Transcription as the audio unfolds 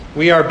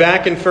We are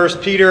back in 1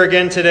 Peter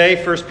again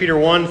today, 1 Peter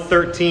 1,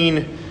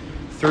 13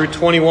 through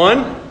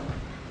 21.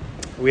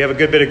 We have a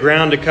good bit of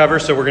ground to cover,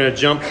 so we're going to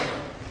jump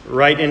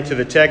right into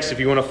the text. If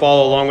you want to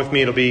follow along with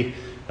me, it'll be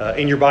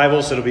in your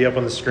Bibles. It'll be up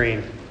on the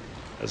screen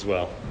as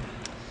well.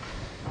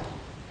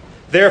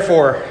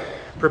 Therefore,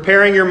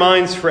 preparing your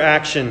minds for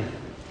action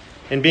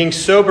and being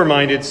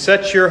sober-minded,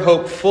 set your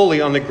hope fully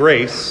on the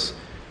grace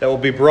that will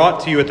be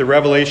brought to you at the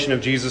revelation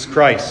of Jesus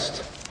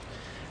Christ.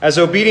 As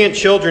obedient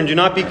children, do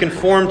not be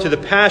conformed to the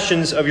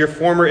passions of your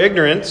former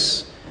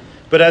ignorance,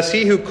 but as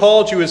he who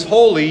called you is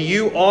holy,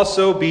 you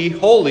also be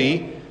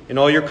holy in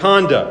all your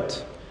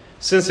conduct.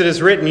 Since it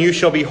is written, you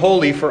shall be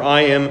holy, for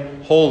I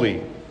am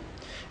holy.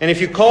 And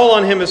if you call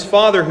on him as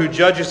Father who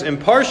judges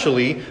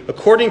impartially,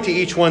 according to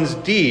each one's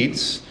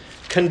deeds,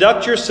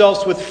 conduct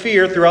yourselves with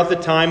fear throughout the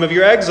time of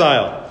your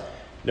exile,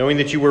 knowing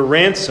that you were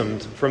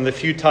ransomed from the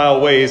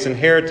futile ways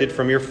inherited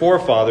from your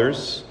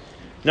forefathers,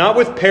 not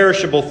with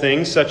perishable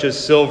things such as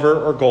silver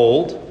or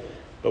gold,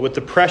 but with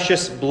the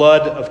precious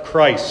blood of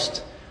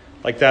Christ,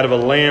 like that of a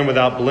lamb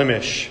without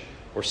blemish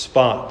or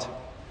spot.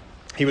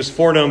 He was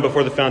foreknown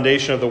before the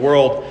foundation of the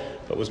world,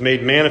 but was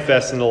made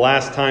manifest in the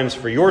last times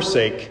for your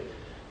sake,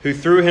 who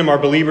through him are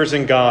believers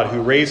in God,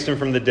 who raised him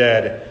from the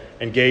dead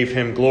and gave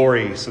him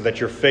glory, so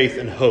that your faith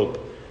and hope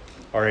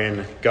are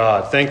in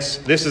God. Thanks.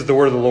 This is the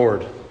word of the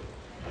Lord.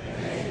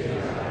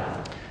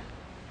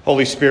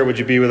 Holy Spirit, would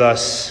you be with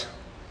us?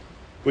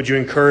 Would you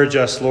encourage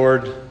us,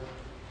 Lord?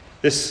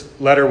 This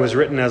letter was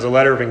written as a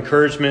letter of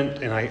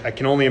encouragement, and I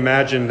can only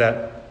imagine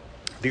that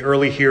the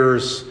early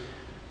hearers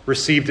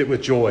received it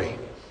with joy.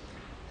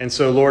 And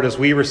so, Lord, as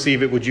we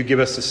receive it, would you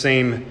give us the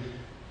same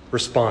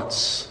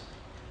response,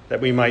 that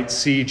we might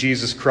see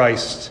Jesus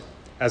Christ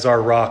as our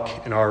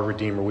rock and our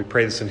Redeemer. We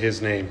pray this in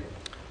his name.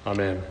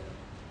 Amen.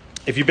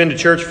 If you've been to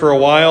church for a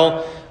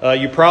while,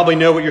 you probably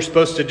know what you're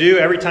supposed to do.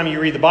 Every time you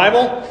read the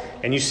Bible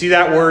and you see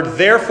that word,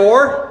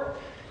 therefore,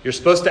 you're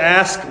supposed to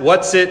ask,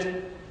 what's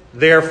it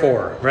there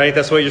for, right?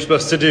 That's what you're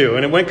supposed to do.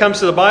 And when it comes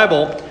to the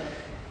Bible,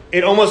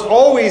 it almost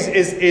always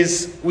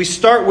is we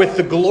start with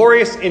the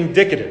glorious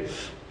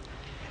indicative.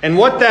 And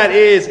what that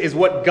is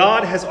what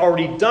God has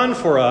already done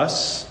for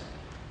us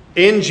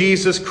in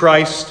Jesus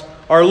Christ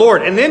our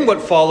Lord. And then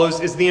what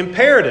follows is the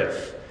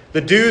imperative, the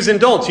do's and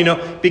don'ts.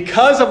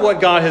 Because of what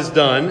God has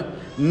done,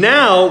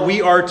 now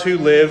we are to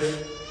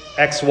live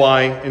X,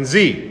 Y, and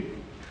Z.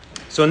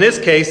 So in this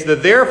case, the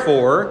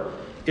therefore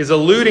is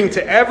alluding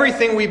to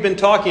everything we've been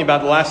talking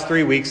about the last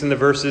 3 weeks in the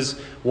verses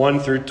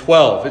 1 through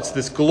 12. It's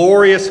this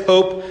glorious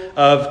hope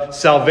of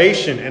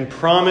salvation and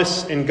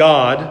promise in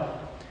God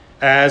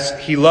as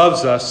he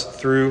loves us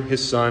through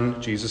his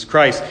Son, Jesus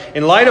Christ.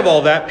 In light of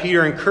all that,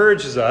 Peter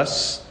encourages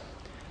us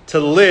to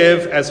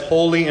live as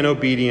holy and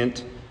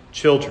obedient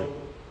children.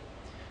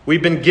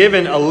 We've been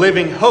given a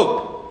living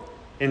hope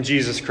in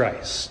Jesus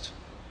Christ.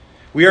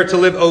 We are to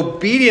live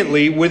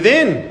obediently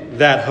within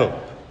that hope.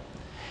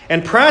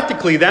 And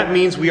practically, that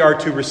means we are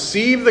to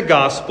receive the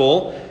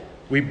gospel,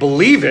 we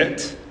believe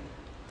it,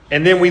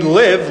 and then we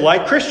live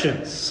like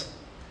Christians.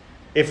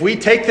 If we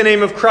take the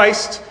name of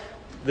Christ,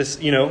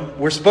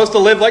 we're supposed to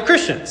live like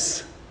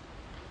Christians.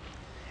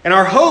 And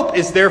our hope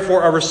is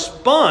therefore a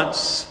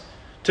response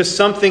to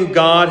something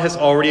God has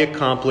already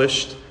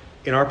accomplished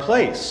in our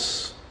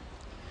place.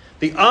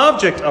 The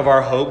object of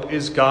our hope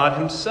is God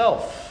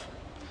himself.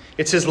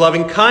 It's his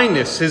loving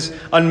kindness, his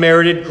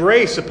unmerited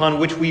grace upon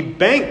which we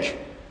bank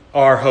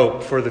our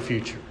hope for the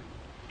future.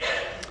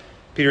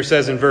 Peter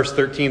says in verse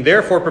 13,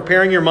 therefore,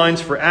 preparing your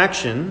minds for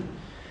action,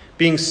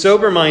 being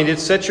sober-minded,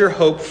 set your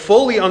hope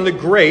fully on the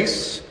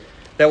grace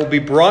that will be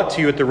brought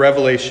to you at the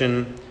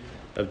revelation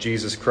of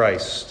Jesus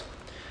Christ.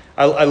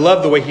 I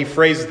love the way he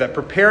phrases that.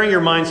 Preparing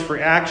your minds for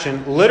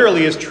action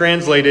literally is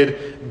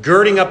translated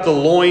girding up the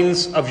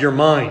loins of your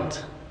mind.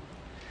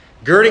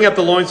 Girding up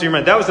the loins of your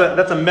mind.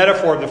 That's a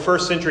metaphor of the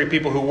first century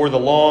people who wore the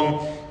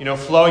long,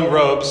 flowing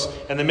robes,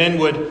 and the men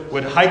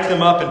would hike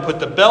them up and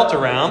put the belt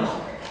around,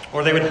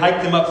 or they would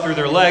hike them up through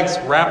their legs,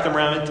 wrap them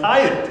around and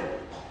tie it.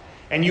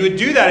 And you would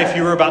do that if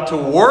you were about to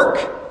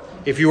work,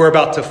 if you were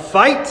about to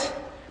fight,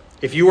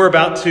 if you were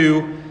about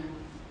to,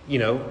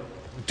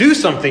 do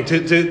something,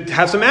 to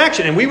have some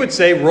action. And we would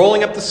say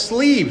rolling up the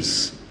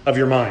sleeves of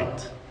your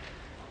mind.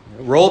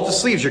 Roll up the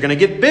sleeves, you're going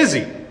to get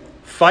busy.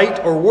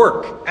 Fight or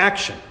work,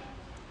 action.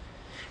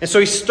 And so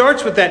he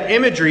starts with that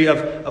imagery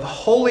of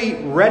holy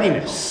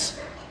readiness.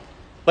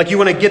 Like you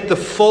want to get the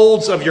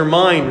folds of your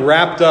mind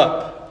wrapped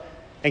up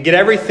and get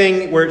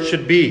everything where it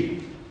should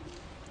be.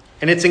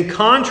 And it's in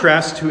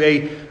contrast to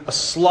a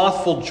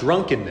slothful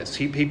drunkenness.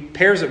 He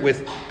pairs it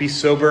with be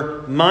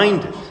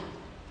sober-minded.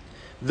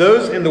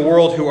 Those in the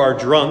world who are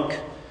drunk,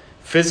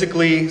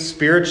 physically,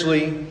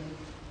 spiritually,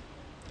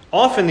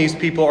 often these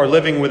people are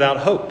living without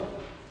hope.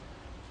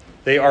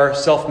 They are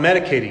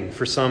self-medicating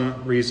for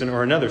some reason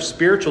or another.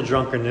 Spiritual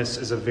drunkenness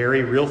is a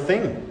very real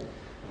thing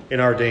in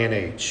our day and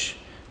age.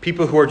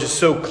 People who are just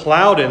so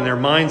clouded and their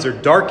minds are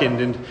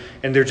darkened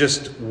and they're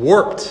just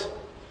warped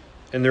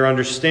in their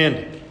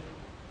understanding.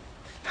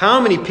 How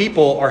many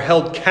people are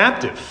held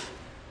captive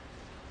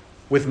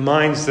with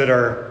minds that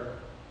are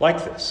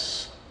like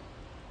this.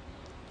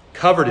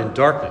 Covered in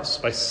darkness,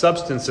 by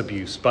substance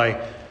abuse,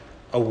 by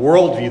a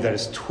worldview that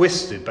is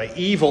twisted, by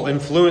evil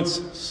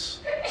influences.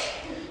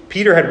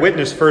 Peter had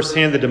witnessed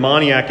firsthand the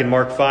demoniac in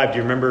Mark 5. Do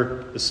you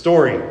remember the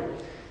story?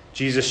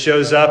 Jesus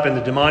shows up and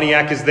the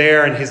demoniac is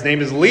there and his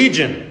name is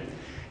Legion.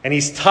 And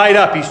he's tied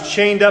up, he's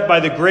chained up by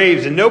the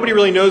graves and nobody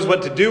really knows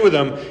what to do with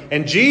him.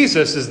 And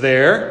Jesus is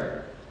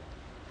there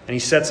and he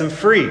sets him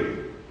free.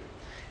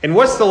 And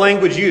what's the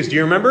language used? Do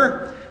you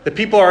remember? The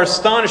people are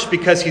astonished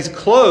because he's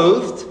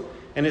clothed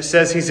and it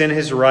says he's in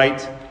his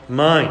right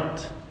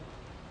mind.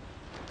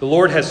 The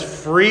Lord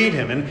has freed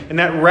him. And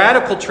that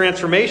radical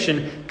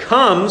transformation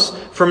comes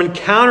from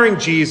encountering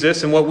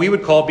Jesus and what we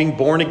would call being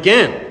born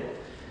again.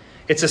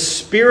 It's a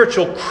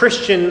spiritual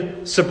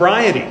Christian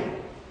sobriety.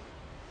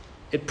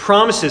 It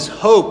promises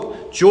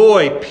hope,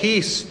 joy,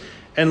 peace,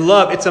 and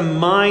love. It's a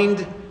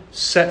mind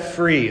set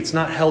free. It's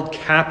not held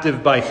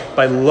captive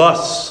by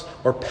lusts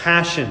or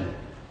passion,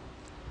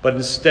 but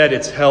instead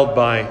it's held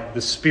by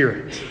the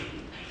Spirit.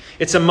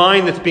 It's a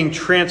mind that's being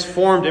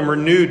transformed and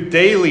renewed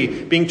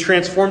daily, being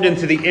transformed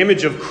into the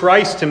image of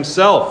Christ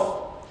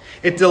himself.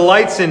 It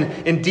delights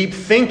in deep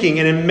thinking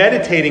and in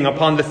meditating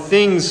upon the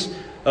things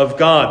of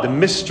God, the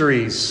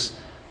mysteries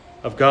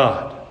of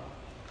God.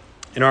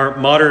 In our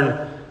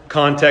modern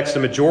context, the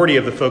majority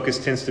of the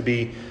focus tends to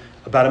be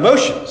about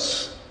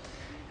emotions.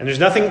 And there's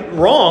nothing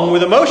wrong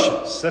with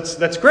emotions.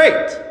 That's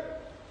great.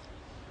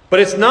 But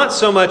it's not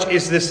so much,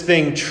 is this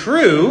thing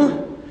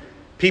true?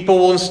 People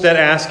will instead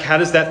ask, how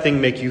does that thing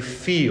make you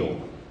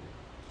feel?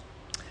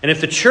 And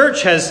if the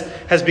church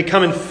has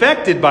become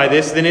infected by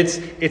this, then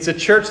it's a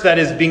church that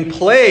is being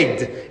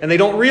plagued and they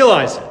don't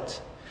realize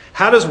it.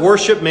 How does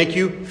worship make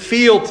you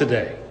feel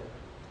today?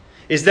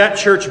 Is that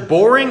church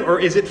boring or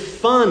is it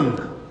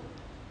fun?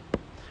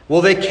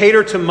 Will they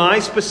cater to my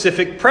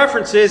specific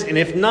preferences? And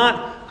if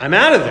not, I'm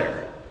out of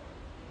there.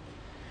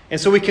 And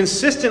so we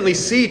consistently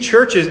see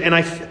churches, and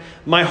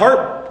my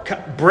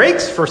heart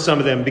breaks for some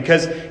of them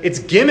because it's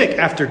gimmick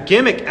after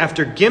gimmick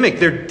after gimmick.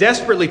 They're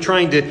desperately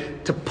trying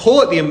to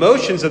pull at the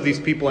emotions of these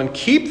people and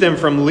keep them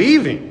from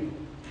leaving.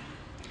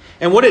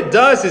 And what it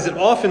does is it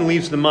often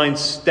leaves the mind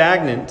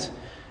stagnant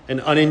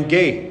and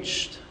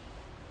unengaged.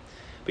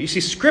 But you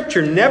see,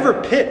 Scripture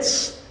never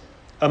pits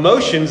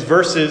emotions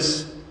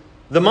versus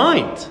the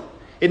mind.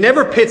 It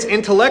never pits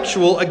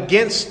intellectual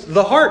against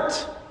the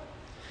heart.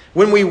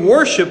 When we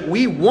worship,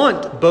 we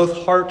want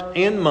both heart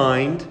and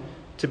mind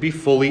to be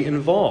fully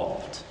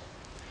involved.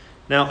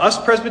 Now, us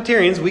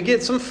Presbyterians, we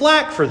get some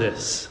flack for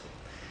this.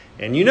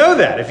 And you know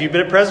that. If you've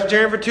been a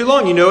Presbyterian for too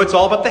long, you know it's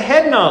all about the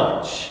head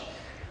knowledge.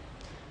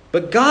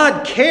 But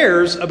God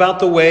cares about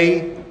the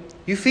way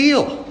you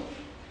feel.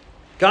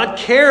 God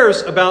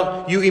cares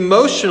about you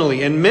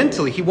emotionally and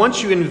mentally. He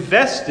wants you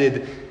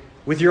invested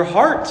with your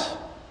heart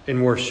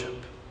in worship.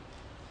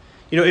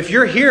 You know, if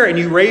you're here and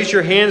you raise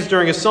your hands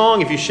during a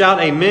song, if you shout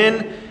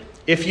amen,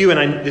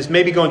 this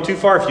may be going too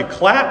far, if you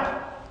clap,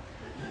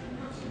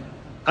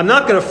 I'm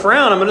not going to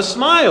frown, I'm going to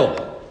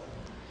smile.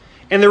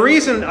 And the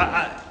reason,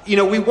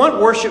 we want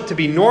worship to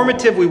be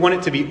normative, we want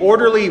it to be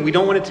orderly, we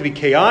don't want it to be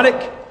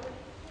chaotic.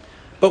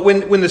 But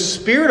when the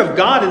Spirit of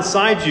God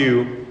inside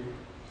you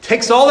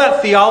takes all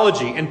that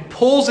theology and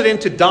pulls it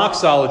into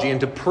doxology,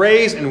 into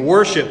praise and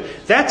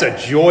worship, that's a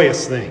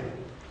joyous thing.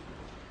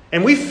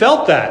 And we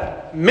felt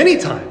that many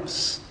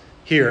times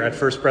here at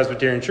First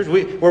Presbyterian Church,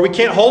 where we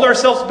can't hold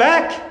ourselves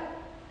back.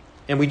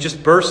 And we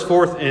just burst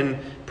forth in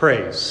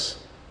praise.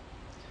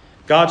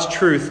 God's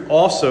truth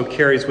also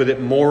carries with it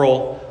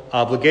moral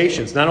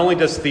obligations. Not only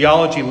does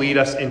theology lead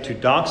us into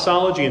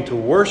doxology, into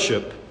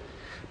worship,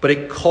 but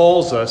it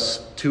calls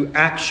us to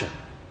action.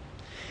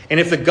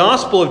 And if the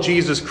gospel of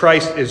Jesus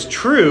Christ is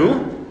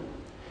true,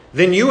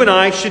 then you and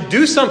I should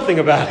do something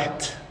about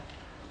it.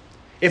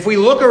 If we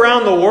look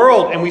around the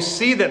world and we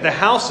see that the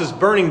house is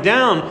burning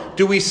down,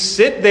 do we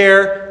sit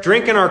there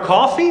drinking our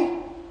coffee?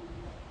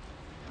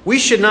 We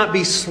should not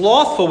be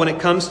slothful when it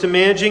comes to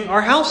managing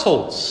our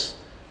households.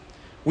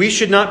 We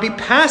should not be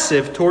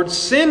passive towards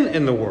sin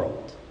in the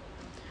world.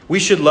 We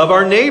should love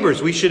our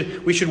neighbors. We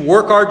should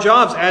work our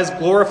jobs as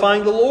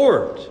glorifying the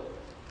Lord.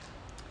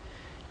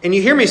 And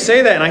you hear me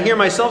say that, and I hear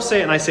myself say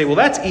it, and I say, well,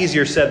 that's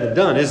easier said than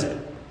done, isn't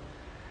it?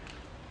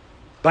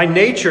 By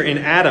nature in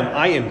Adam,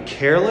 I am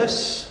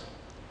careless.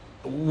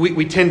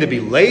 We tend to be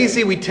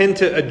lazy. We tend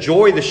to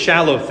enjoy the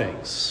shallow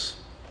things.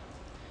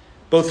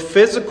 Both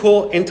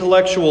physical,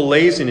 intellectual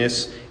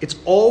laziness, it's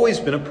always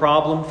been a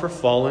problem for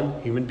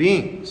fallen human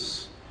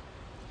beings.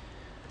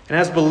 And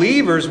as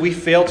believers, we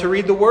fail to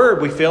read the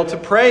Word. We fail to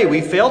pray.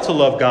 We fail to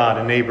love God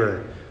and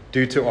neighbor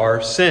due to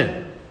our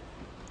sin.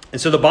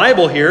 And so the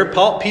Bible here,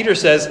 Peter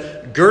says,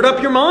 gird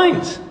up your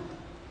mind.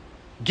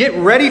 Get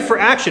ready for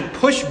action.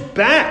 Push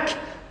back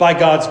by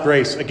God's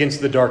grace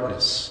against the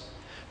darkness.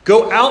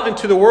 Go out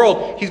into the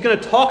world. He's going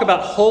to talk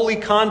about holy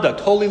conduct,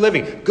 holy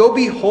living. Go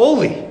be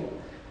holy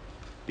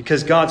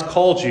because God's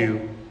called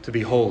you to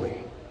be holy.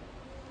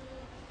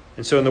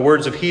 And so in the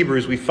words of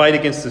Hebrews, we fight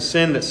against the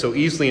sin that so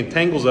easily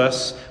entangles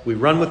us. We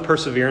run with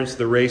perseverance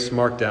the race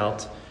marked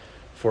out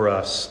for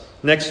us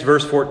Next,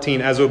 verse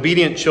 14. As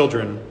obedient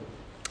children,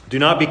 do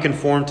not be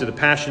conformed to the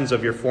passions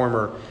of your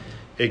former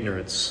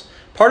ignorance.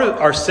 Part of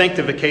our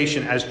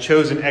sanctification as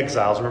chosen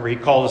exiles, remember he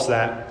called us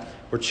that.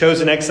 We're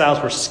chosen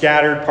exiles, we're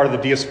scattered, part of the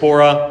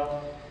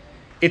diaspora.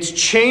 It's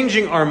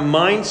changing our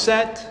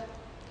mindset.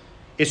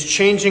 It's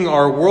changing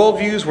our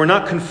worldviews. We're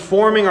not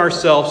conforming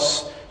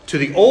ourselves to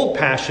the old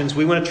passions.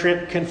 We want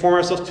to conform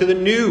ourselves to the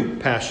new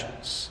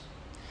passions.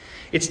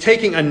 It's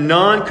taking a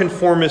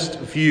non-conformist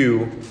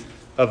view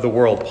of the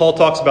world. Paul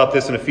talks about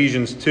this in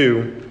Ephesians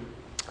 2,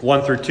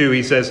 1 through 2.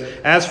 He says,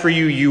 "As for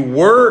you, you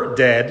were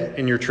dead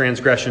in your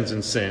transgressions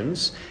and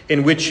sins,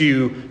 in which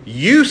you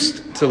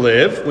used to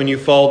live when you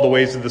followed the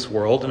ways of this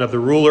world and of the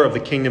ruler of the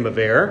kingdom of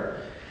air,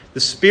 the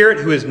spirit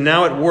who is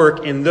now at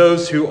work in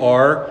those who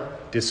are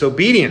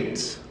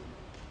disobedient."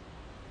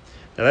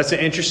 Now that's an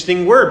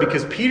interesting word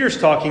because Peter's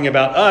talking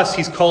about us.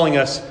 He's calling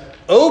us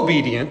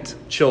obedient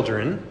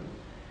children.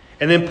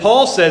 And then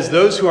Paul says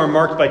those who are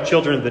marked by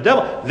children of the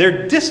devil,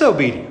 they're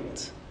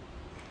disobedient.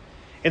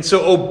 And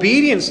so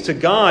obedience to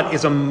God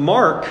is a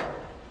mark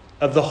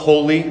of the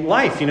holy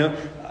life.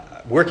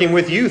 Working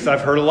with youth,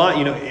 I've heard a lot,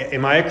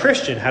 am I a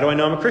Christian? How do I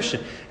know I'm a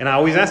Christian? And I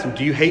always ask them,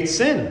 do you hate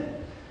sin?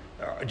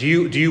 Do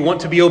you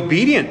want to be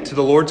obedient to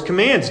the Lord's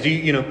commands?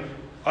 And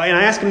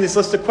I ask them this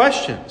list of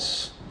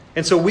questions.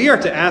 And so we are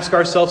to ask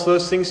ourselves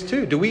those things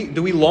too. Do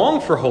we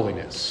long for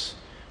holiness?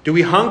 Do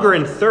we hunger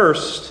and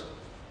thirst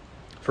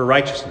for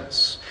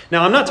righteousness?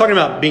 Now, I'm not talking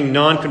about being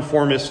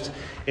nonconformist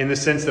in the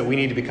sense that we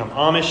need to become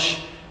Amish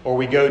or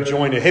we go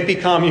join a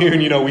hippie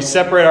commune. We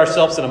separate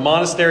ourselves in a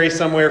monastery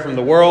somewhere from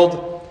the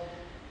world.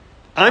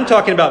 I'm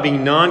talking about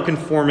being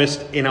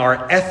nonconformist in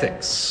our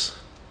ethics.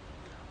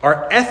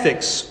 Our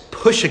ethics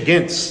push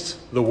against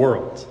the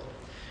world.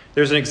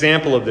 There's an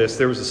example of this.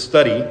 There was a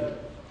study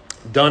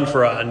done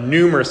for a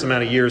numerous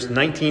amount of years,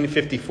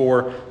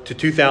 1954 to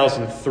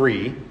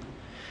 2003.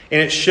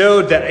 And it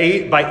showed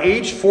that by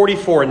age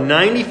 44,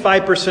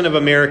 95% of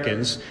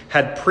Americans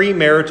had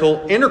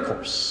premarital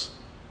intercourse.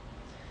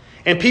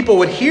 And people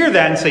would hear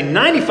that and say,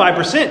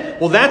 95%?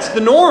 Well, that's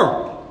the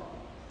norm.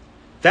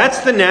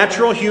 That's the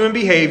natural human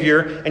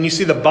behavior. And you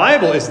see, the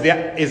Bible is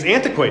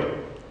antiquated.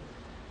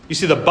 You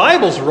see, the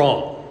Bible's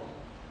wrong.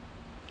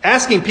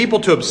 Asking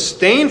people to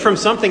abstain from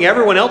something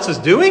everyone else is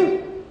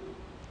doing?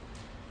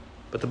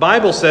 But the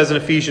Bible says in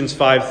Ephesians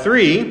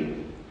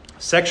 5:3,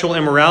 sexual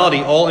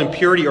immorality, all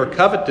impurity or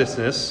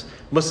covetousness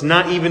must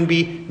not even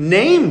be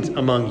named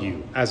among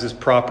you, as is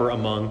proper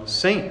among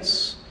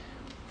saints.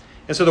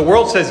 And so the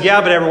world says,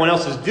 yeah, but everyone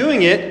else is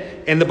doing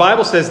it. And the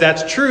Bible says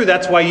that's true.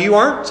 That's why you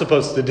aren't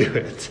supposed to do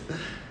it.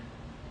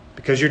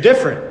 Because you're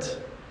different.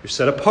 You're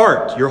set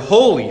apart. You're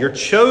holy. You're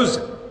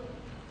chosen.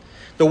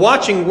 The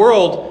watching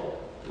world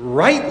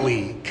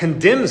rightly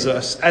condemns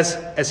us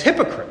as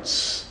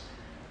hypocrites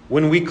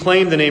when we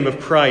claim the name of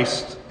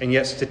Christ and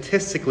yet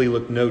statistically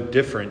look no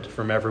different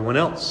from everyone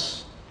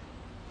else.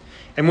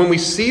 And when we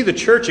see the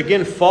church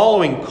again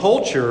following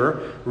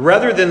culture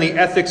rather than the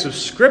ethics of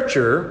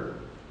Scripture,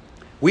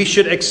 we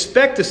should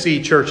expect to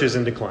see churches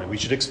in decline. We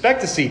should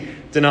expect to see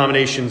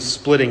denominations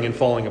splitting and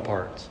falling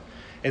apart.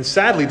 And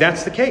sadly,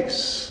 that's the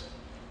case.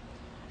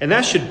 And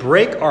that should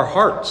break our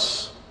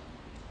hearts.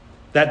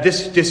 That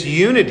this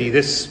disunity,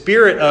 this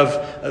spirit of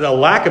the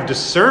lack of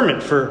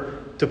discernment,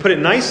 to put it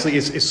nicely,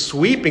 is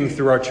sweeping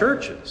through our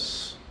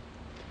churches.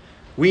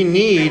 We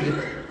need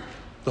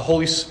the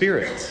Holy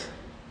Spirit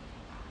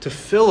to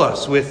fill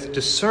us with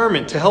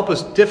discernment, to help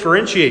us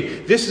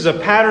differentiate. This is a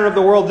pattern of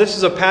the world. This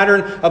is a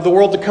pattern of the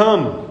world to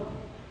come.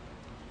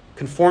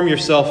 Conform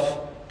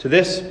yourself to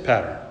this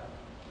pattern.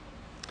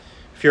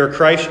 If you're a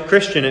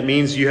Christian, it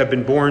means you have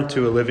been born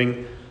to a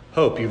living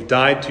hope. You've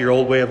died to your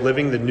old way of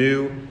living. The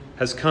new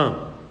has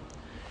come.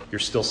 You're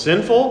still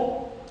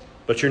sinful,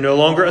 but you're no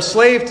longer a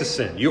slave to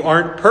sin. You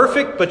aren't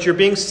perfect, but you're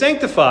being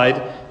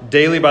sanctified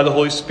daily by the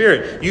Holy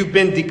Spirit. You've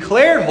been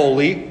declared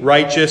holy,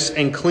 righteous,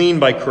 and clean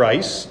by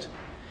Christ.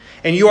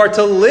 And you are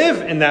to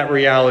live in that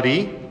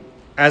reality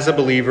as a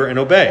believer and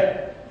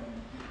obey.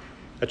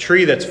 A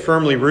tree that's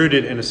firmly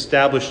rooted and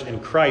established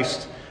in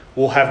Christ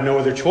will have no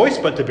other choice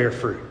but to bear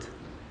fruit.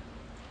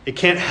 It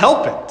can't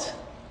help it.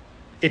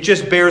 It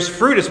just bears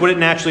fruit. It's what it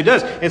naturally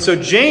does. And so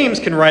James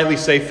can rightly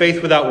say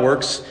faith without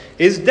works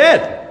is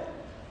dead.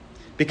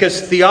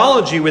 Because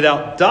theology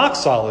without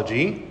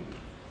doxology,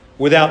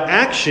 without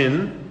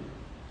action,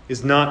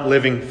 is not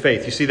living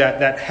faith. You see,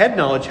 that head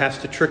knowledge has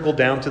to trickle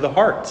down to the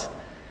heart.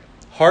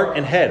 Heart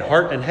and head.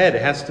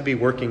 It has to be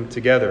working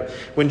together.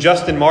 When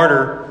Justin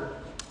Martyr,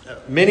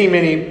 many,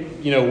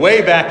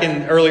 way back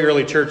in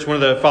early church, one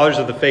of the fathers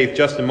of the faith,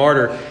 Justin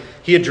Martyr,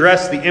 he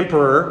addressed the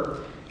emperor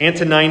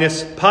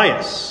Antoninus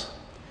Pius.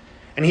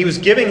 And he was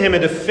giving him a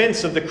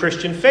defense of the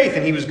Christian faith.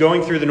 And he was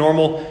going through the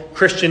normal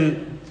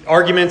Christian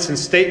arguments and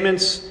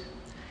statements.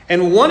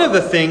 And one of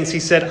the things he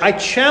said, I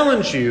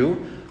challenge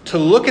you to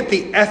look at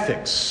the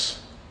ethics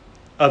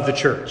of the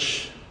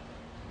church.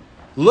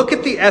 Look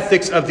at the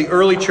ethics of the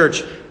early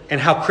church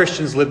and how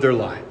Christians lived their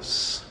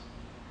lives.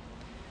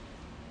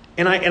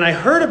 And I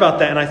heard about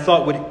that and I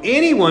thought, would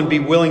anyone be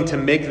willing to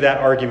make that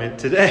argument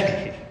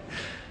today?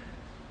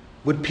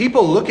 would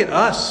people look at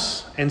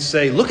us and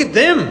say, look at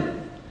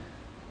them.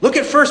 Look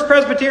at First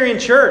Presbyterian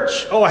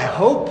Church. Oh, I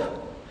hope.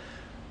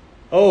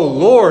 Oh,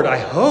 Lord, I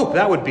hope.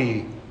 That would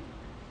be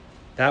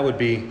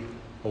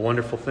a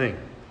wonderful thing.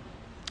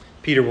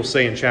 Peter will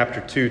say in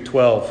chapter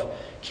 2:12,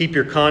 keep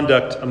your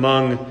conduct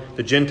among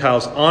the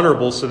Gentiles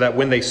honorable, so that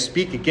when they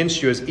speak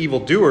against you as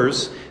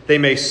evildoers, they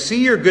may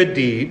see your good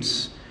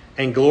deeds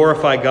and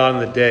glorify God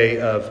in the day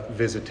of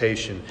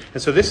visitation.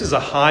 And so this is a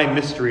high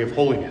mystery of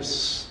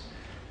holiness.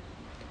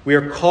 We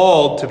are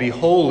called to be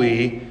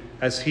holy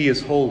as He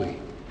is holy.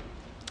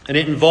 And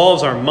it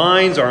involves our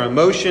minds, our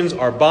emotions,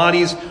 our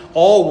bodies,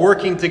 all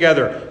working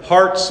together.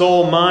 Heart,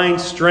 soul, mind,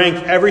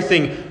 strength,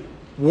 everything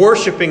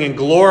worshiping and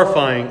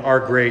glorifying our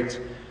great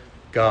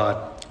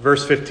God.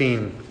 Verse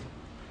 15.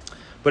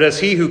 But as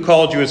He who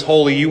called you is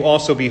holy, you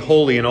also be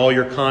holy in all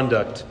your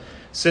conduct.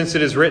 Since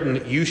it is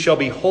written, you shall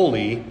be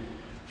holy,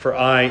 for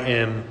I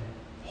am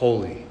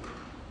holy.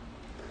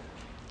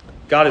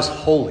 God is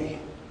holy.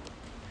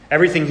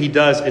 Everything He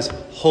does is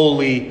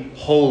holy,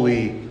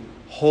 holy,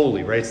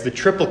 holy, right? It's the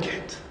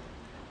triplicate.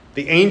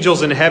 The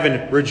angels in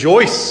heaven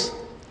rejoice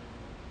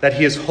that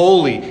He is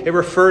holy. It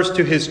refers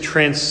to His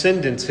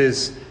transcendence,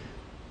 His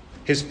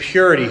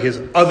purity,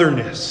 His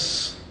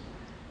otherness.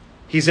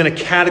 He's in a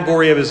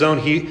category of His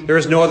own. There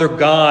is no other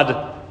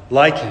God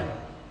like Him.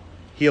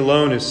 He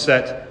alone is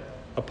set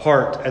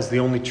apart as the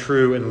only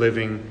true and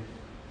living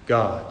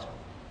God.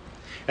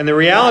 And the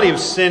reality of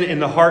sin in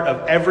the heart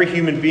of every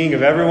human being,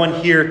 of everyone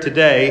here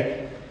today,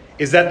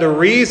 is that the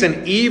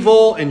reason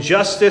evil,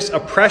 injustice,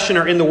 oppression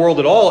are in the world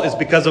at all is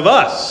because of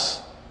us.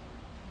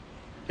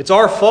 It's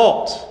our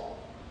fault.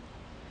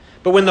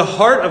 But when the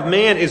heart of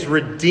man is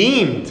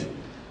redeemed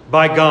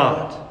by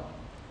God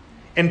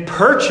and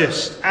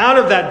purchased out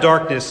of that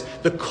darkness,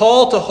 the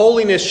call to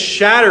holiness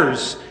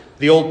shatters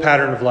the old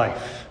pattern of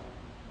life.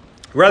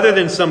 Rather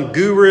than some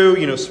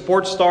guru,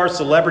 sports star,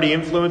 celebrity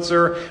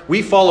influencer,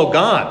 we follow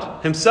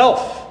God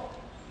Himself.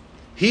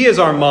 He is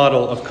our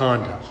model of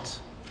conduct.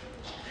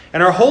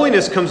 And our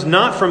holiness comes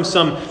not from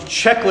some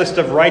checklist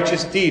of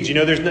righteous deeds.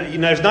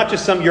 There's not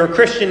just you're a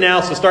Christian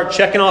now, so start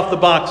checking off the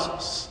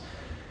boxes.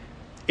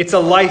 It's a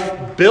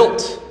life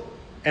built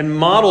and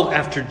modeled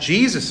after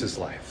Jesus'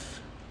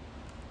 life.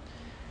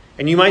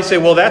 And you might say,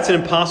 well, that's an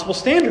impossible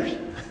standard.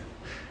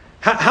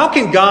 How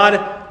can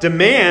God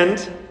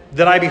demand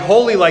that I be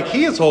holy like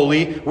He is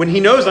holy when He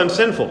knows I'm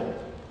sinful?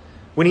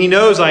 When He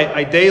knows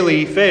I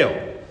daily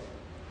fail?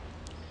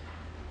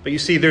 But you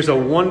see, there's a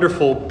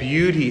wonderful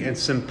beauty and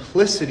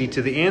simplicity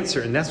to the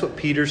answer, and that's what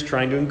Peter's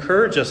trying to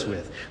encourage us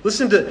with.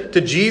 Listen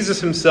to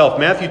Jesus Himself,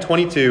 Matthew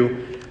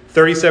 22,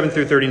 37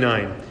 through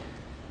 39.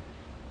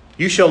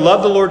 You shall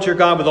love the Lord your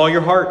God with all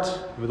your heart,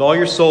 with all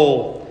your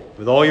soul,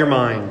 with all your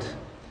mind.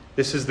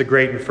 This is the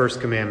great and first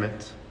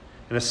commandment.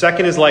 And a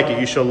second is like it.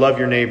 You shall love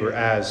your neighbor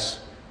as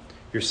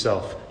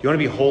yourself. You want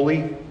to be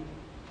holy?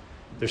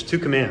 There's two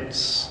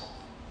commands.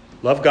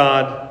 Love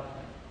God,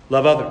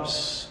 love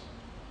others.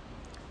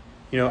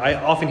 I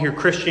often hear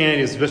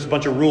Christianity is just a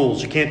bunch of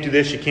rules. You can't do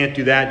this, you can't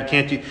do that, you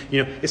can't do...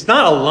 it's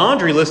not a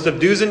laundry list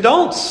of do's and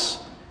don'ts.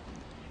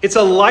 It's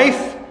a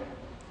life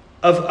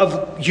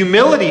of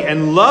humility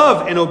and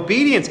love and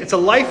obedience. It's a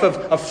life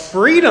of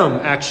freedom,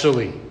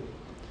 actually.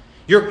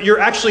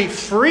 You're actually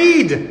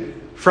freed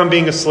from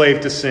being a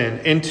slave to sin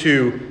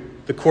into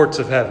the courts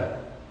of heaven.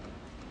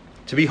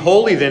 To be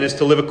holy, then, is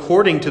to live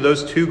according to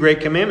those two great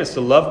commandments,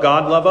 to love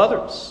God, love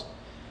others.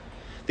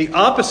 The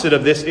opposite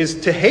of this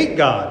is to hate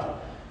God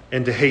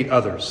and to hate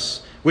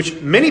others,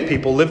 which many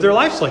people live their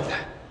lives like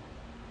that.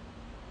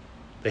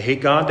 They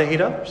hate God, they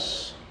hate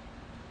others.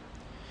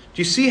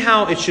 Do you see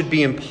how it should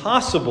be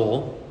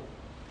impossible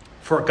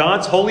for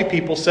God's holy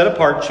people, set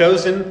apart,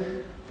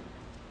 chosen,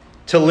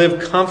 to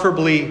live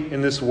comfortably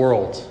in this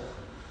world,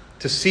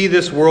 to see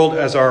this world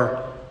as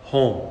our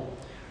home?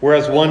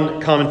 Whereas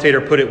one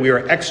commentator put it, we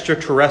are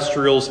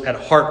extraterrestrials at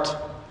heart.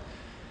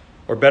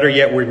 Or better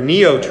yet, we're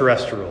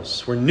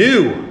neo-terrestrials. We're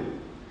new.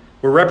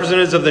 We're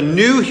representatives of the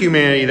new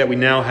humanity that we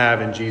now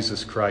have in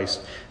Jesus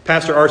Christ.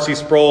 Pastor R.C.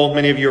 Sproul,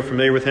 many of you are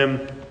familiar with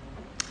him.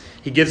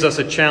 He gives us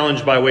a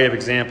challenge by way of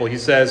example. He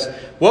says,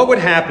 what would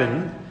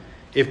happen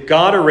if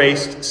God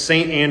erased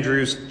St.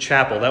 Andrew's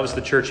Chapel? That was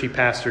the church he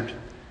pastored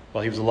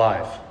while he was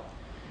alive.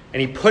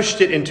 And he pushed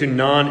it into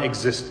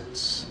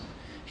non-existence.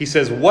 He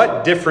says,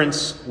 what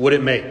difference would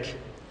it make?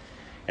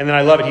 And then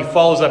I love it. He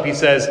follows up. He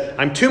says,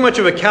 I'm too much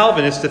of a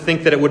Calvinist to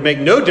think that it would make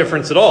no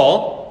difference at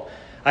all.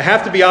 I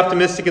have to be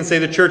optimistic and say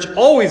the church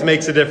always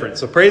makes a difference.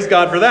 So praise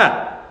God for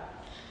that.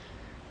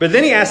 But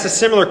then he asks a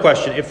similar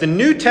question. If the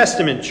New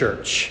Testament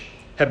church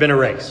had been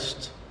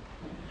erased,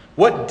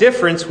 what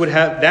difference would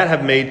that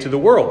have made to the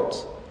world?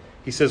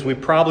 He says we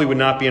probably would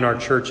not be in our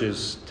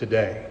churches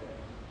today.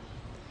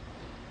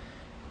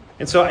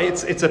 And so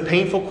it's a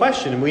painful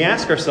question. And we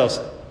ask ourselves,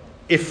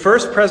 if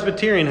First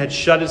Presbyterian had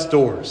shut its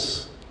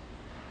doors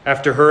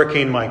after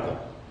Hurricane Michael,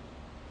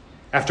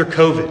 after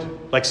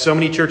COVID, like so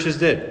many churches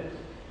did,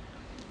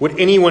 would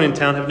anyone in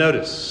town have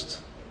noticed?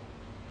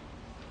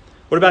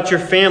 What about your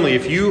family?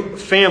 If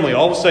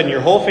all of a sudden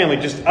your whole family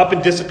just up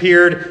and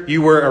disappeared,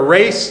 you were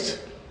erased,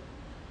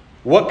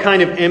 what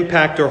kind of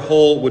impact or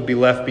hole would be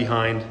left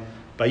behind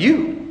by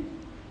you?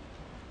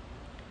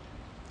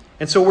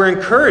 And so we're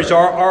encouraged.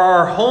 Are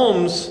our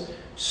homes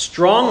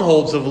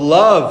strongholds of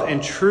love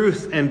and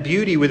truth and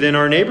beauty within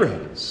our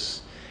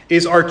neighborhoods?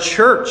 Is our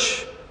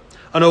church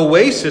an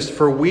oasis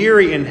for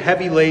weary and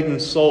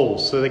heavy-laden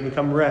souls so they can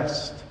come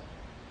rest?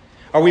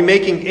 Are we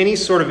making any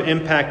sort of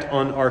impact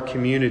on our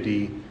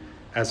community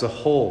as a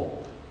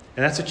whole?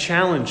 And that's a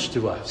challenge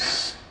to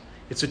us.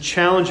 It's a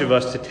challenge of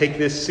us to take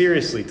this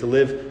seriously, to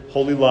live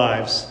holy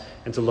lives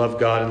and to love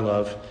God and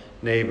love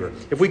neighbor.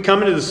 If we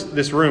come into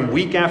this room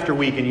week after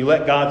week and you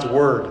let God's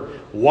word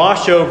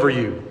wash over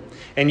you,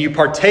 and you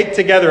partake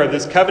together of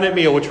this covenant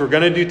meal, which we're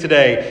going to do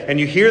today, and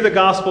you hear the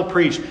gospel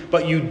preached,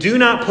 but you do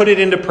not put it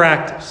into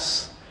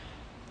practice,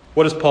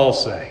 what does Paul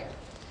say?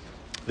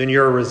 Then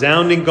you're a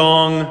resounding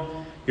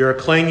gong, you're a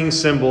clanging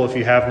cymbal if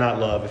you have not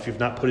love, if you've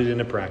not put it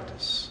into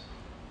practice.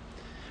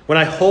 When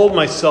I hold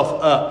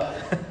myself up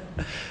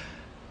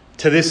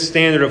to this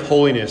standard of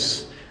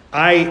holiness,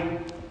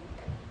 I'm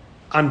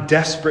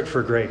desperate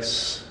for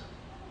grace.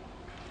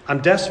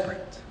 I'm desperate.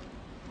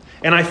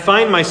 And I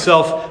find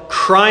myself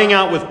crying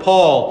out with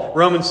Paul,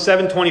 Romans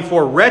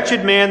 7:24,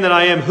 "Wretched man that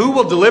I am, who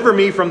will deliver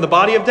me from the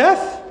body of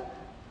death?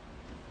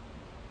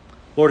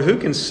 Lord, who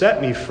can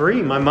set me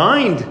free? My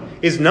mind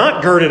is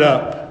not girded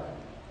up.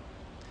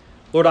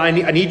 Lord, I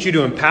need you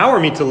to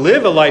empower me to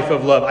live a life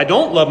of love. I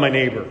don't love my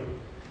neighbor.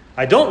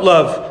 I don't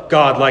love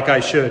God like I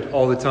should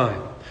all the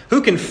time.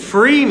 Who can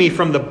free me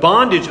from the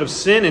bondage of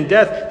sin and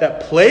death that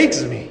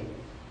plagues me?"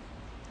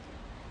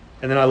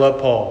 And then I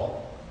love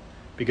Paul,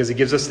 because he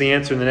gives us the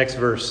answer in the next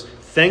verse.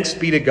 "Thanks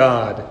be to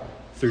God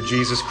through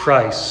Jesus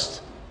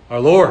Christ our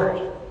Lord."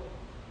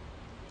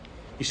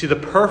 You see, the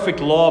perfect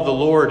law of the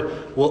Lord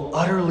will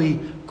utterly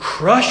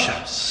crush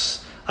us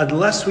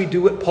unless we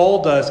do what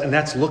Paul does, and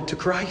that's look to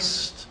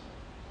Christ.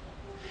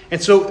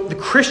 And so the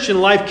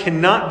Christian life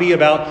cannot be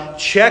about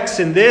checks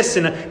and this,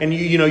 and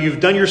you've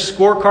done your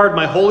scorecard.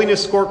 My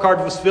holiness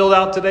scorecard was filled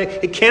out today.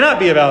 It cannot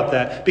be about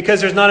that,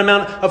 because there's not an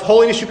amount of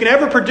holiness you can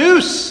ever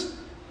produce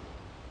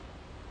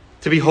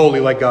to be holy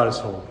like God is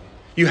holy.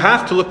 You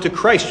have to look to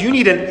Christ. You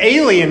need an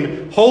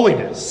alien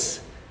holiness.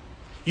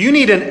 You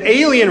need an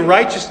alien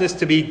righteousness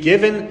to be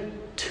given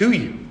to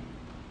you.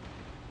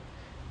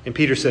 And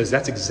Peter says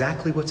that's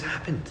exactly what's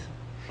happened.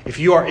 If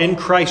you are in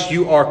Christ,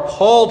 you are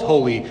called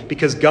holy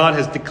because God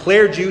has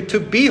declared you to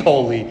be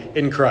holy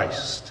in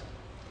Christ.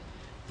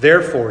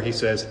 Therefore, he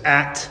says,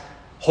 act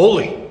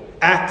holy.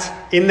 Act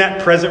in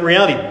that present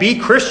reality. Be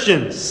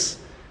Christians.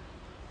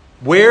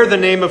 Wear the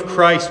name of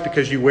Christ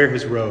because you wear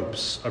his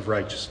robes of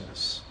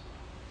righteousness.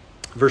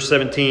 Verse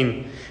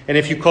 17, "And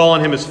if you call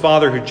on him as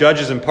Father who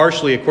judges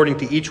impartially according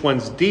to each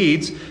one's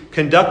deeds,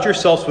 conduct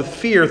yourselves with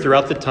fear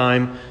throughout the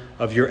time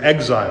of your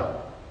exile."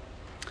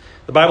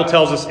 The Bible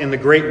tells us in the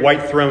great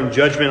white throne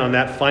judgment on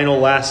that final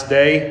last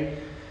day,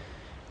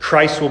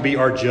 Christ will be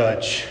our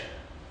judge.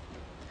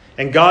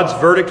 And God's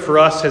verdict for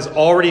us has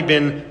already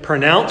been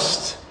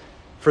pronounced.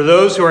 For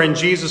those who are in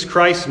Jesus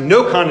Christ,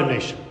 no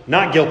condemnation,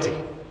 not guilty.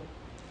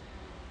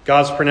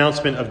 God's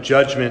pronouncement of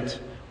judgment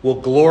will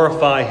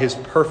glorify his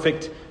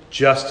perfect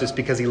justice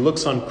because he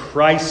looks on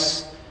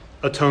Christ's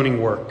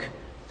atoning work,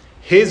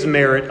 his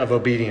merit of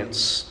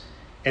obedience,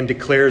 and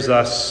declares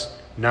us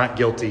not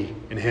guilty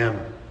in him.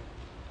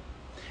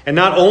 And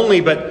not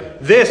only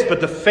but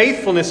the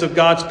faithfulness of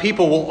God's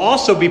people will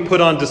also be put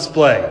on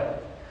display.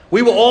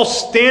 We will all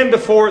stand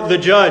before the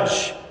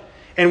judge,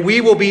 and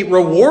we will be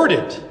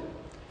rewarded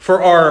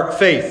for our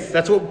faith.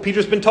 That's what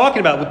Peter's been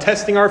talking about with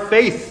testing our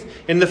faith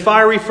in the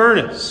fiery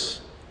furnace.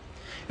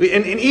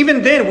 And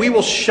even then, we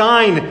will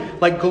shine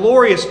like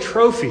glorious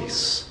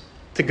trophies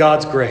to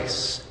God's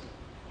grace.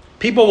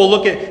 People will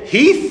look at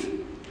Heath.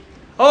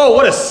 Oh,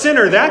 what a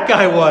sinner that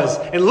guy was.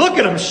 And look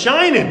at him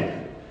shining.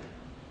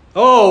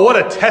 Oh, what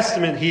a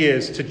testament he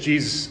is to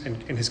Jesus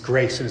and his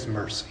grace and his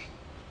mercy.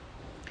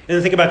 And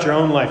then think about your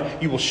own life.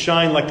 You will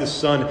shine like the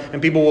sun,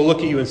 and people will look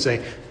at you and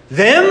say,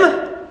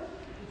 "Them?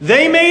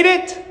 They made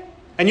it?"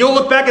 And you'll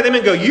look back at them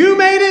and go, "You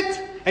made it?"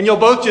 And you'll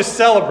both just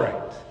celebrate.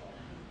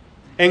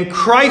 And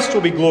Christ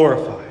will be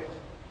glorified.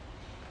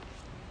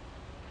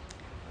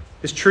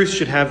 This truth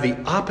should have the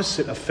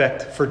opposite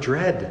effect for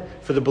dread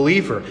for the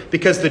believer,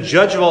 because the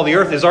judge of all the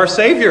earth is our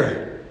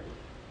Savior.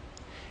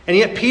 And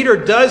yet Peter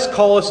does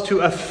call us to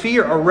a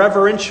fear, a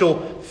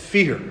reverential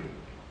fear.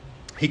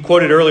 He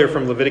quoted earlier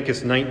from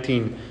Leviticus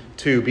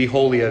 19:2, "Be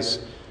holy as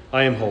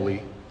I am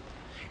holy."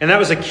 And that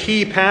was a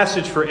key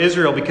passage for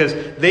Israel because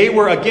they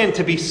were, again,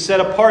 to be set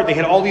apart. They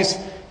had all these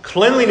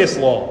cleanliness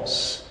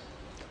laws.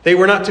 They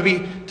were not to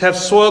have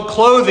soiled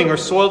clothing or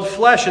soiled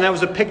flesh, and that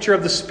was a picture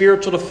of the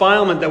spiritual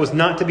defilement that was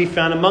not to be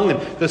found among them.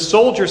 The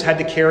soldiers had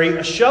to carry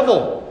a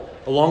shovel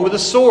along with a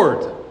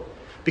sword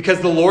because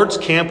the Lord's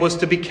camp was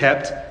to be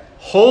kept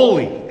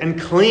holy and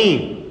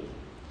clean.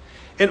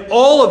 And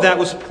all of that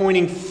was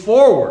pointing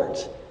forward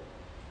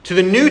to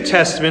the New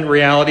Testament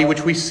reality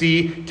which we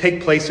see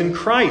take place in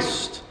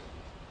Christ.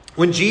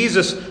 When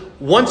Jesus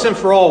once and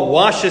for all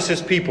washes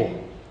his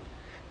people,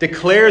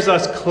 declares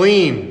us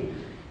clean,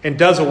 and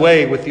does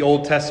away with the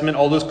Old Testament,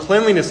 all those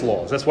cleanliness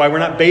laws. That's why we're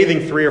not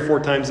bathing 3 or 4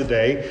 times a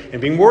day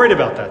and being worried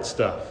about that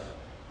stuff.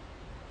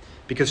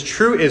 Because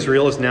true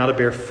Israel is now to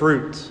bear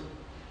fruit.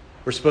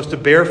 We're supposed to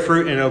bear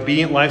fruit in an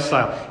obedient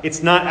lifestyle.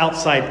 It's not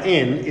outside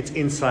in, it's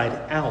inside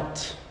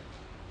out.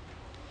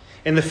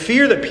 And the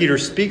fear that Peter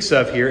speaks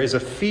of here is a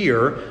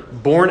fear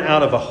born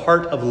out of a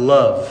heart of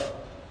love,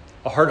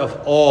 a heart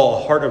of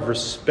awe, a heart of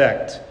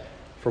respect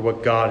for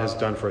what God has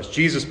done for us.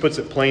 Jesus puts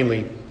it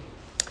plainly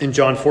in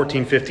John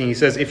 14:15. He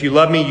says, "If you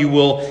love me, you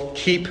will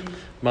keep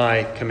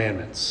my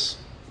commandments."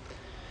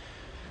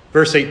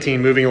 Verse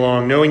 18, moving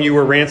along, "Knowing you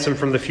were ransomed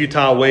from the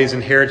futile ways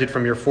inherited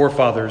from your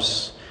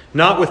forefathers,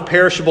 not with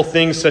perishable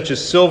things such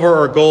as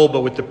silver or gold,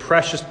 but with the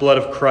precious blood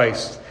of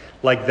Christ,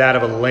 like that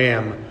of a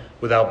lamb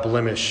without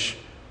blemish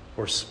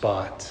or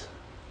spot."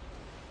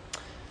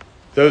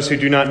 Those who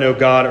do not know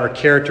God are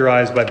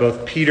characterized by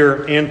both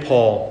Peter and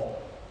Paul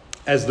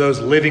as those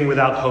living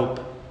without hope.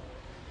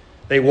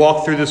 They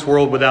walk through this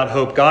world without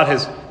hope. God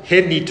has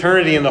hidden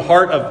eternity in the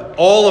heart of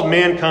all of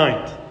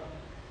mankind.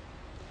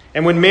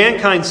 And when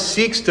mankind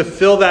seeks to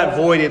fill that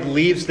void, it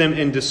leaves them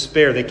in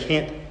despair. They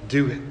can't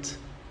do it.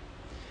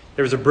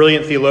 There was a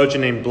brilliant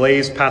theologian named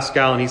Blaise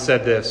Pascal, and he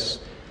said this: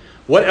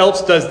 "What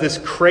else does this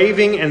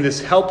craving and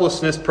this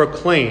helplessness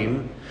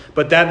proclaim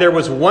but that there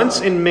was once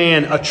in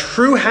man a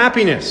true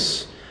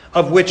happiness,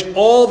 of which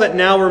all that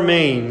now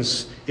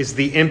remains is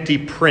the empty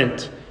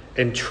print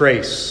and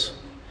trace?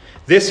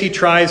 This he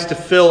tries to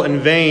fill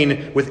in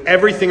vain with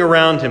everything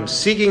around him,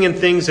 seeking in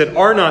things that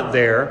are not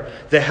there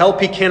the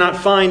help he cannot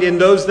find in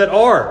those that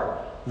are,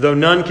 though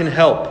none can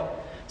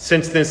help,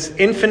 since this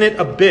infinite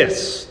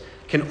abyss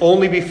can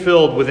only be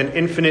filled with an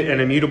infinite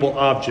and immutable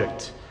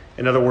object,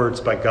 in other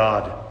words, by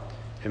God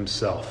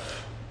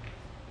himself."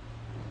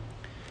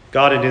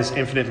 God in his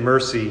infinite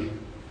mercy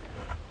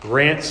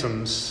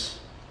ransoms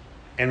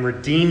and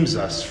redeems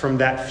us from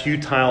that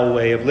futile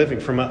way of living,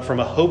 from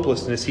a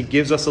hopelessness. He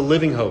gives us a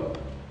living hope.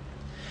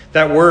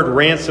 That word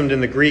ransomed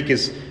in the Greek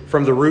is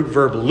from the root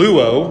verb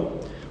luo,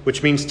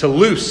 which means to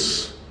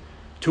loose,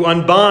 to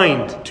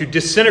unbind, to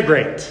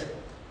disintegrate.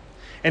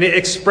 And it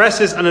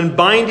expresses an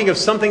unbinding of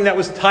something that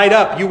was tied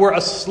up. You were a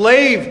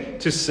slave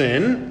to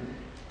sin.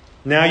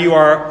 Now you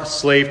are a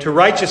slave to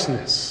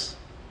righteousness.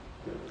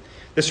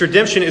 This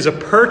redemption is a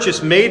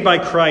purchase made by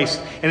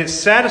Christ, and it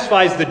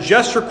satisfies the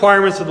just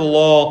requirements of the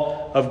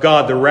law of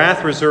God. The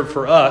wrath reserved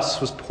for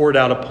us was poured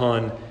out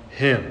upon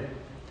him.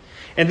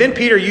 And then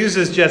Peter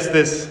uses just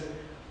this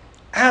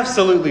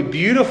absolutely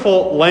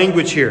beautiful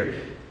language here.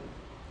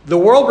 The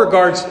world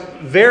regards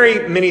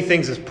very many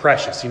things as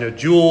precious,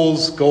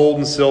 jewels, gold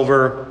and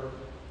silver.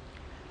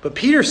 But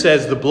Peter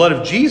says the blood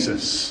of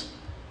Jesus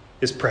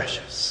is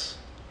precious.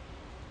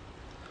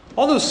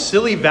 All those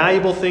silly,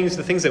 valuable things,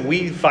 the things that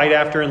we fight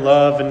after and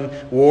love and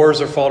wars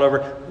are fought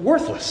over,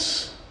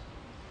 worthless.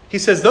 He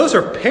says those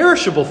are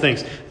perishable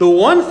things. The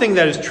one thing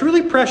that is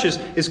truly precious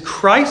is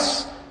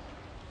Christ's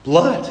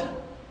blood.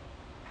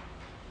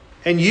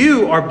 And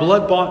you are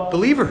blood-bought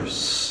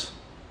believers.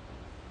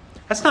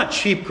 That's not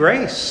cheap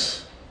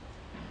grace.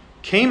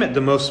 Came at the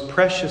most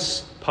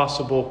precious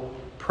possible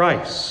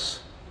price.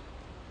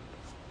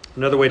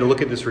 Another way to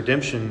look at this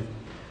redemption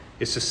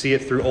is to see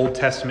it through Old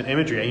Testament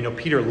imagery.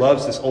 Peter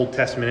loves this Old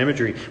Testament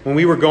imagery. When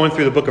we were going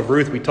through the book of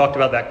Ruth, we talked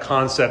about that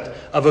concept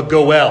of a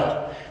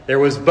goel. There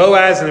was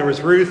Boaz and there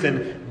was Ruth,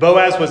 and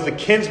Boaz was the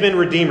kinsman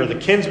redeemer. The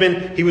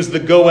kinsman, he was the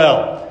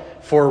goel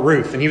for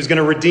Ruth, and he was going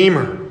to redeem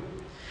her.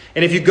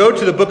 And if you go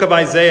to the book of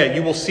Isaiah,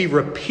 you will see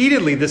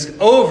repeatedly this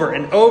over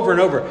and over and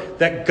over,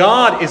 that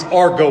God is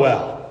our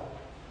goel.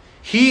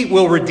 He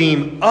will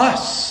redeem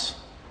us.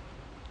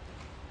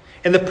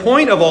 And the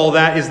point of all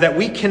that is that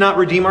we cannot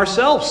redeem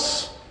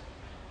ourselves.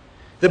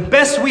 The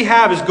best we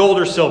have is gold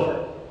or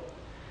silver.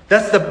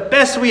 That's the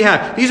best we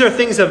have. These are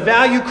things of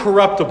value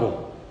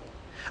corruptible.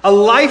 A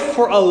life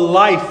for a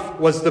life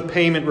was the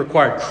payment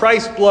required.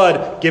 Christ's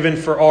blood given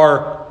for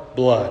our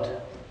blood.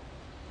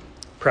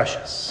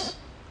 Precious.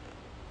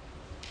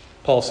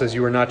 Paul says,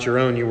 "You are not your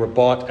own. You were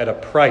bought at a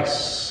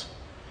price.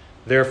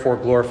 Therefore,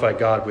 glorify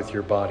God with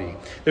your body."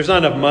 There's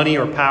not enough money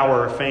or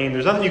power or fame.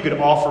 There's nothing you could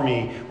offer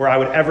me where I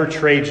would ever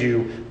trade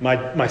you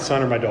my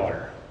son or my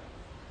daughter.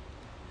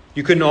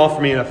 You couldn't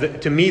offer me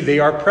enough. To me, they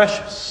are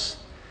precious.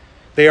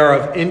 They are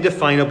of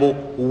indefinable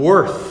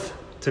worth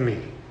to me.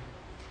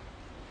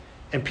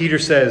 And Peter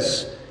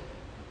says,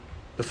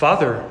 the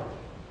Father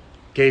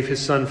gave his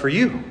Son for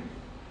you.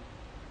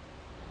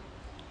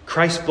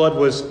 Christ's blood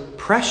was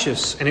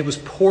precious, and it was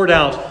poured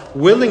out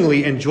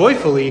willingly and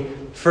joyfully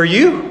for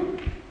you,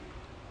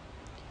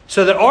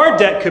 so that our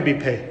debt could be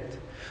paid,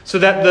 so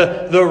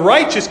that the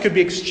righteous could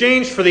be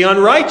exchanged for the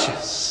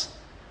unrighteous,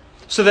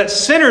 so that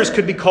sinners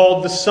could be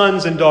called the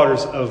sons and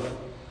daughters of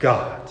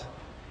God.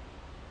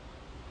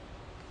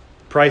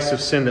 The price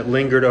of sin that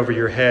lingered over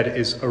your head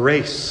is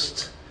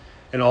erased,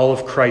 and all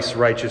of Christ's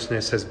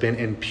righteousness has been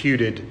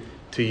imputed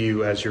to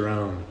you as your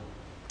own.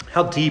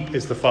 How deep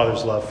is the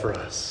Father's love for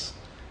us?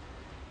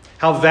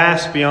 How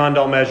vast beyond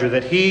all measure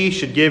that he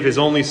should give his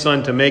only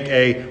Son to make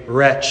a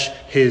wretch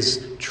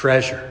his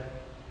treasure.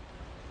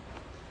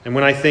 And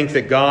when I think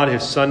that God,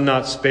 his Son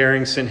not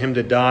sparing, sent him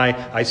to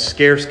die, I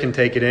scarce can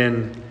take it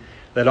in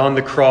that on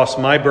the cross,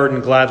 my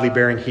burden gladly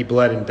bearing, he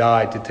bled and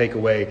died to take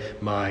away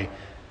my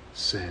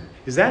sin.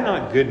 Is that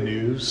not good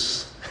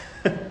news?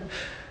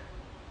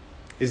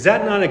 Is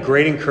that not a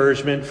great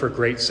encouragement for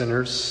great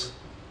sinners?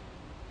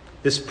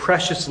 This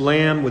precious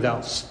Lamb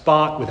without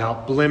spot,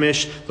 without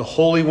blemish, the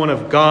Holy One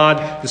of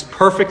God, this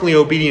perfectly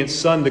obedient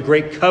Son, the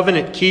great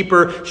covenant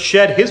keeper,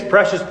 shed his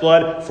precious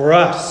blood for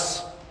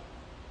us.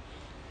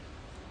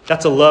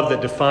 That's a love that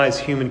defies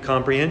human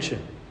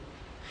comprehension.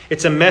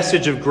 It's a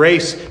message of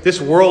grace this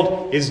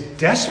world is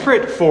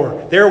desperate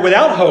for. They're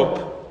without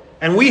hope,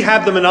 and we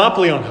have the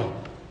monopoly on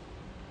hope.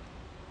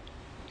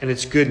 And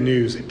it's good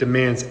news. It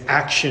demands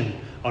action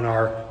on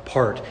our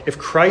part. If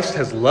Christ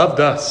has loved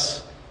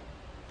us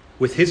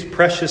with his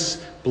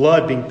precious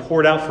blood being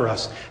poured out for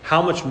us,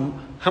 how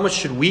much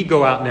should we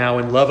go out now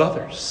and love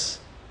others?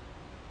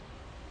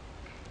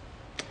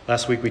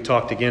 Last week we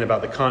talked again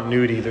about the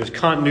continuity. There's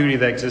continuity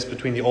that exists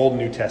between the Old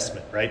and New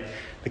Testament, right?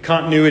 The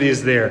continuity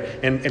is there.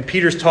 And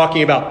Peter's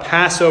talking about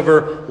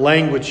Passover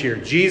language here.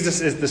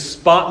 Jesus is the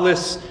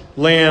spotless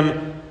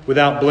Lamb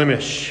without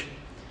blemish.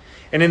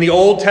 And in the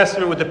Old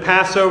Testament with the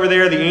Passover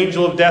there, the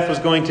angel of death was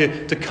going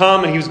to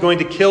come and he was going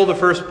to kill the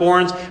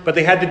firstborns, but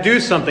they had to do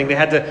something. They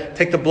had to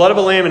take the blood of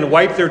a lamb and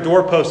wipe their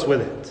doorposts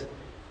with it.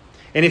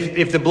 And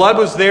if the blood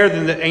was there,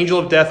 then the angel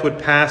of death would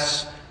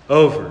pass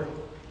over.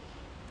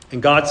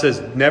 And God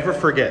says, never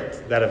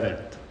forget that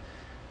event.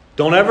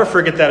 Don't ever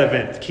forget that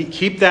event.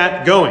 Keep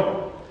that going.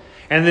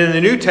 And then in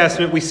the New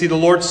Testament, we see the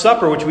Lord's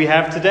Supper, which we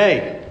have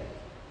today,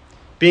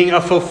 being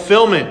a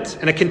fulfillment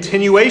and a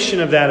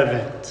continuation of that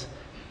event.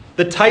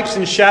 The types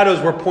and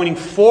shadows were pointing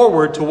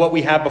forward to what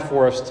we have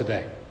before us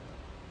today.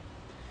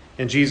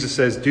 And Jesus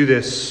says, do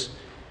this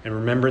in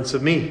remembrance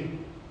of me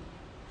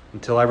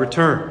until I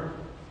return.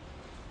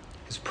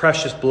 His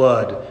precious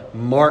blood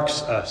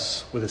marks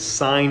us with a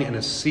sign and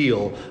a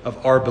seal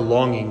of our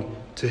belonging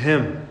to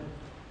him.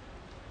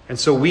 And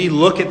so we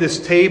look at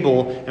this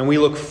table and we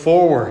look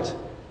forward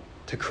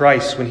to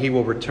Christ when he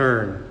will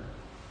return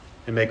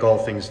and make all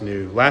things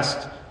new.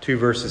 Last two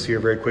verses here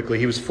very quickly.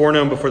 He was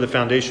foreknown before the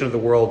foundation of the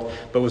world,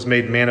 but was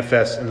made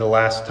manifest in the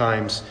last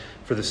times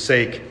for the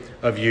sake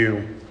of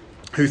you,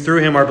 who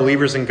through him are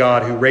believers in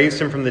God, who raised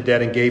him from the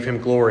dead and gave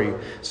him glory,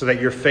 so that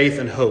your faith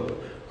and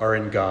hope are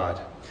in God.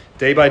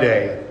 Day by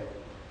day,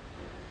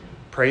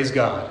 praise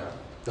God,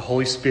 the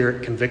Holy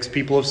Spirit convicts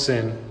people of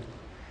sin.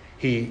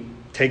 He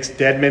takes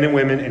dead men and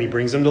women and he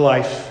brings them to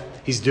life.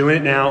 He's doing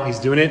it now. He's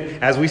doing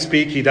it as we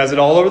speak. He does it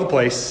all over the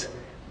place.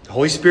 The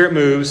Holy Spirit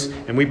moves,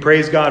 and we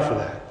praise God for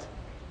that.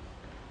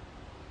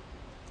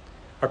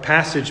 Our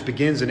passage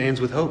begins and ends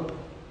with hope.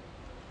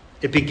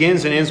 It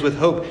begins and ends with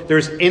hope.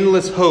 There's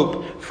endless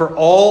hope for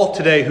all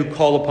today who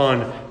call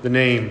upon the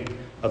name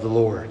of the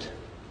Lord.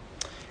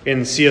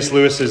 In C.S.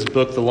 Lewis's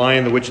book, The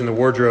Lion, the Witch, and the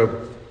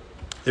Wardrobe,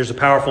 there's a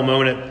powerful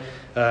moment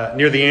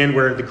near the end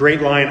where the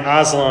great lion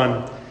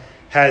Aslan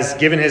has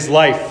given his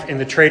life in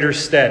the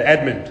traitor's stead.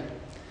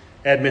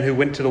 Edmund, who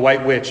went to the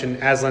White Witch, and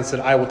Aslan said,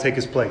 I will take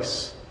his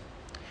place.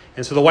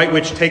 And so the White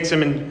Witch takes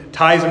him and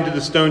ties him to the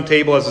stone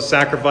table as a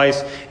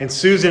sacrifice. And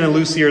Susan and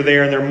Lucy are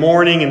there, and they're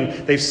mourning,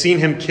 and they've seen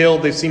him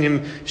killed. They've seen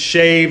him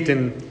shaved,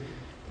 and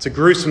it's a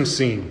gruesome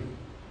scene.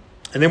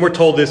 And then we're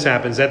told this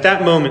happens. At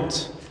that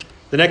moment,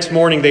 the next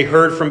morning, they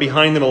heard from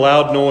behind them a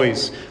loud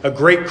noise, a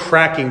great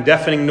cracking,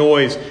 deafening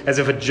noise, as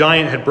if a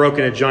giant had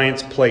broken a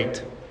giant's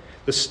plate.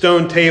 The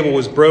stone table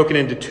was broken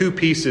into two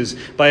pieces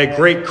by a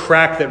great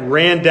crack that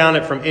ran down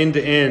it from end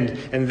to end,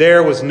 and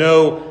there was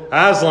no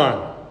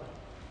Aslan.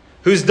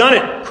 Who's done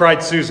it?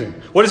 Cried Susan.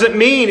 What does it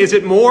mean? Is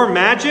it more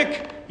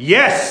magic?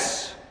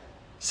 Yes,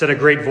 said a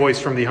great voice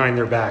from behind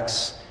their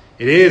backs.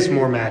 It is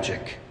more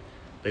magic.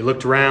 They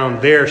looked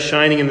round. There,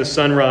 shining in the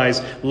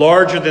sunrise,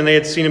 larger than they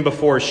had seen him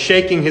before,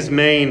 shaking his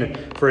mane,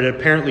 for it had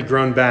apparently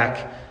grown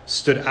back,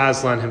 stood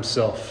Aslan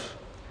himself.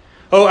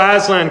 Oh,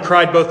 Aslan,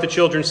 cried both the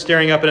children,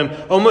 staring up at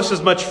him, almost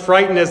as much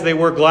frightened as they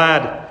were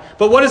glad.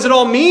 But what does it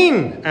all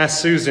mean? Asked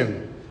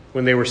Susan,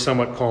 when they were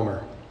somewhat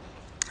calmer.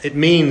 It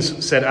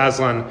means, said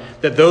Aslan,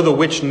 that though the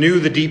witch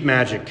knew the deep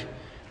magic,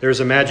 there is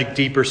a magic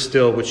deeper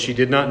still, which she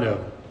did not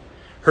know.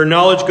 Her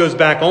knowledge goes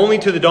back only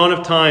to the dawn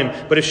of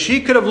time, but if she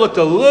could have looked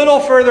a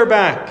little further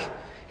back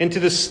into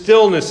the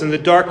stillness and the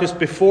darkness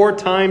before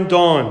time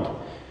dawned,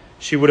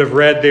 she would have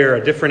read there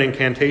a different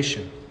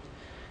incantation.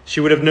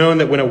 She would have known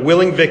that when a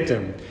willing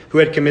victim who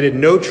had committed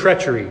no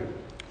treachery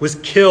was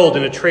killed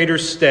in a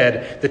traitor's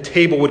stead, the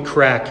table would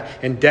crack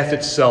and death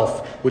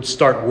itself would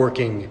start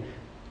working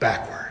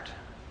backward.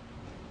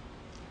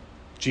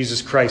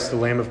 Jesus Christ, the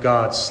Lamb of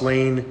God,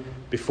 slain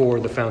before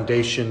the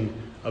foundation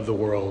of the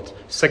world.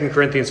 2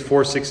 Corinthians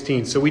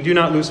 4:16. So we do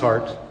not lose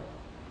heart.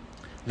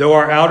 Though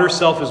our outer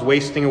self is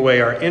wasting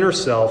away, our inner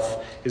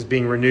self is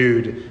being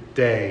renewed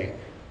day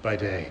by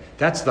day.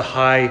 That's the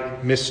high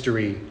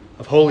mystery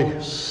of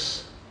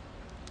holiness.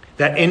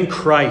 That in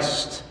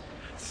Christ,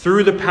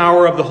 through the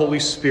power of the Holy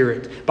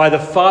Spirit, by the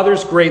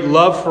Father's great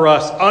love for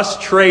us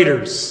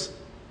traitors,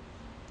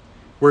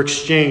 were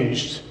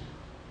exchanged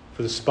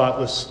for the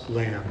spotless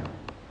Lamb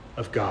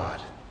of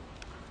God.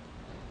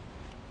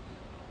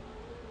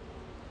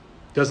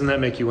 Doesn't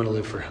that make you want to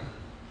live for him?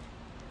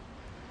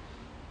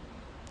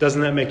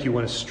 Doesn't that make you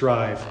want to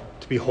strive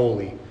to be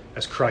holy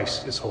as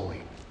Christ is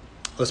holy?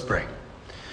 Let's pray.